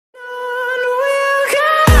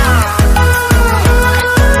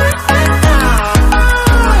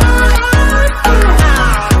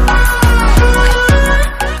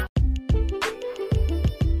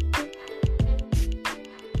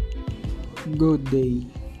Good day.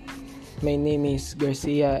 My name is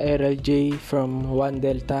Garcia RLJ from 1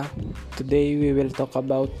 Delta. Today we will talk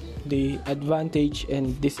about the advantage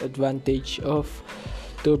and disadvantage of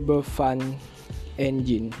turbofan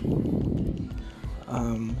engine.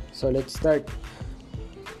 So let's start.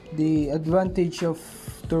 The advantage of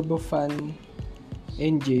turbofan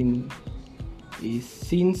engine is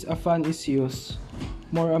since a fan is used,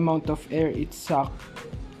 more amount of air is sucked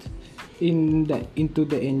into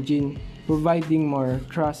the engine, providing more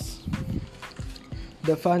thrust.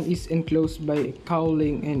 The fan is enclosed by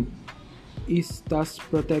cowling and is thus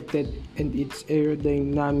protected, and its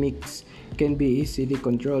aerodynamics can be easily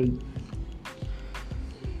controlled.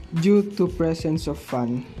 Due to presence of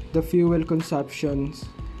fan, the fuel consumption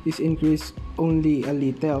is increased only a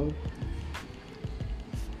little.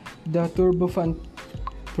 The turbofan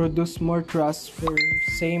produces more thrust for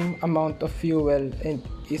same amount of fuel and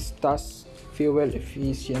is thus fuel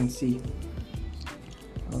efficiency.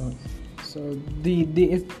 So the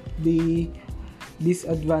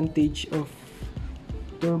disadvantage of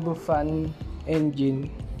turbofan engine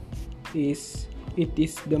is it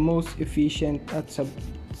is the most efficient at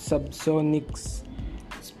subsonic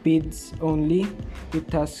speeds only. It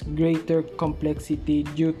has greater complexity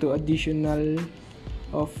due to additional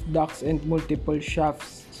of ducts and multiple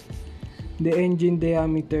shafts. The engine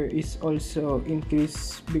diameter is also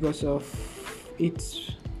increased because of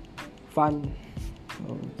its fan.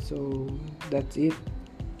 So that's it.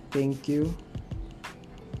 Thank you.